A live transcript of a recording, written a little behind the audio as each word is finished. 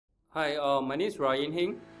Hi, my name is Ryan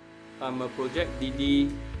Heng. I'm a project DD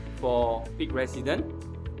for Peak Resident.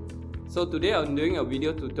 So today I'm doing a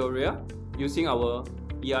video tutorial using our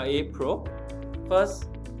ERA Pro. First,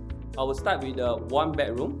 I will start with a 1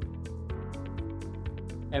 bedroom,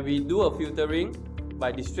 and we do a filtering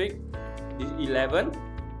by district, 11,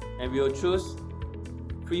 and we will choose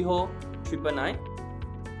freehold 999,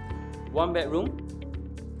 1 bedroom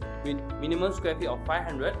with minimum square feet of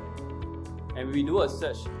 500, and we do a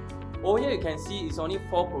search. Over here you can see it's only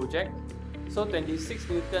 4 projects, so 26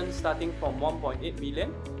 Newton starting from 1.8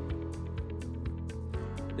 million,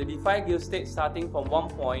 35 Gilstead starting from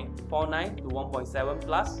 1.49 to 1.7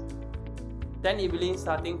 plus, 10 Evelyn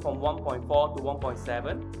starting from 1.4 to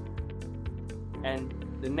 1.7, and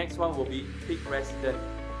the next one will be Peak Resident.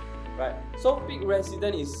 Right, so Peak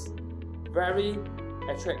Resident is very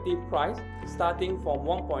attractive price starting from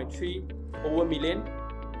 1.3 over million,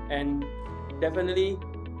 and definitely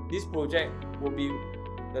this project will be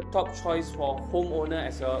the top choice for homeowner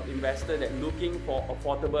as an investor that looking for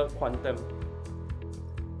affordable quantum.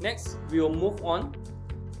 Next, we will move on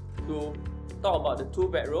to talk about the 2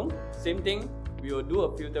 bedroom. Same thing, we will do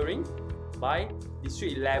a filtering by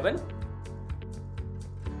district 11,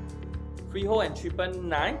 freehold and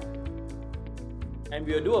 999, and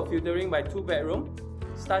we will do a filtering by 2 bedroom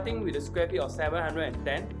starting with a square feet of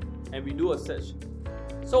 710, and we do a search.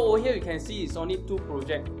 So over here you can see it's only 2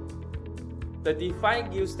 projects.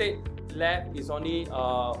 35 Gilstead left is only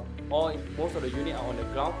most of the units are on the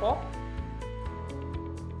ground floor,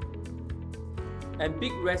 and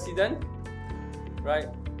Peak Resident, right,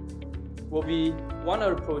 will be one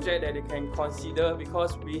of the projects that you can consider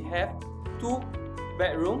because we have 2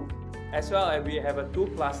 bedroom as well as we have a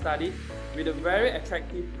 2 plus study with a very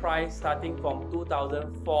attractive price starting from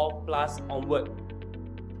 2004 plus onward.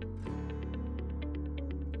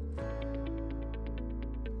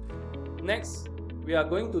 Next, we are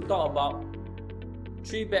going to talk about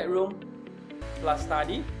 3 bedroom plus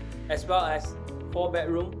study as well as 4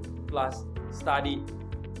 bedroom plus study.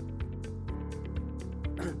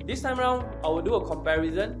 This time around, I will do a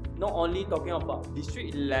comparison, not only talking about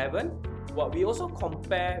District 11, but we also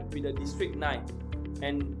compare with the District 9.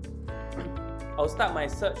 And I'll start my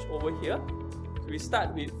search over here. So we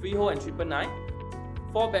start with freehold and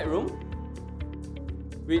 999, 4 bedroom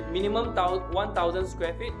with minimum 1,000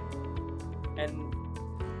 square feet, and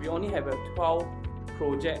we only have a 12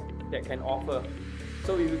 project that can offer.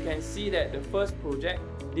 So if you can see that the first project,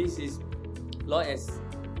 this is lot as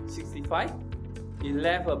 65, it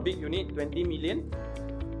left a big unit 20 million.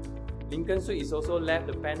 Lincoln Suite is also left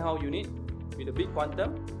the penthouse unit with a big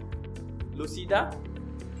quantum. Lucida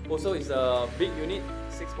also is a big unit,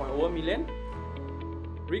 6.0 million.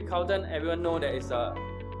 Ritz-Carlton, everyone know that it's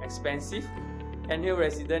expensive. Kent Hill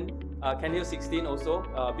Resident, Kent Hill 16 also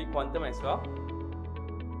big quantum as well.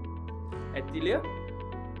 Atelier,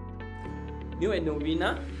 New and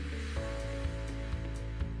Novena.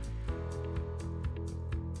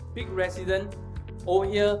 Peak Resident, over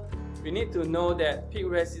here we need to know that Peak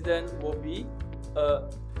Resident will be a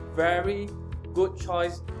very good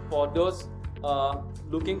choice for those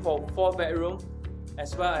looking for 4 bedroom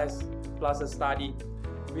as well as plus a study.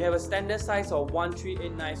 We have a standard size of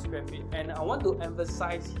 1389 square feet, and I want to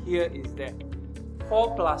emphasize here is that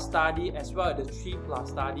 4 plus study as well as the 3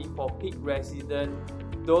 plus study for Peak Resident,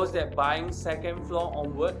 those that buying 2nd floor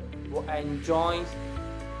onward will enjoy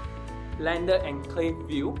landed enclave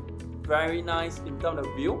view, very nice in terms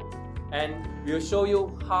of view, and we'll show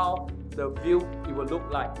you how the view it will look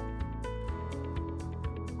like.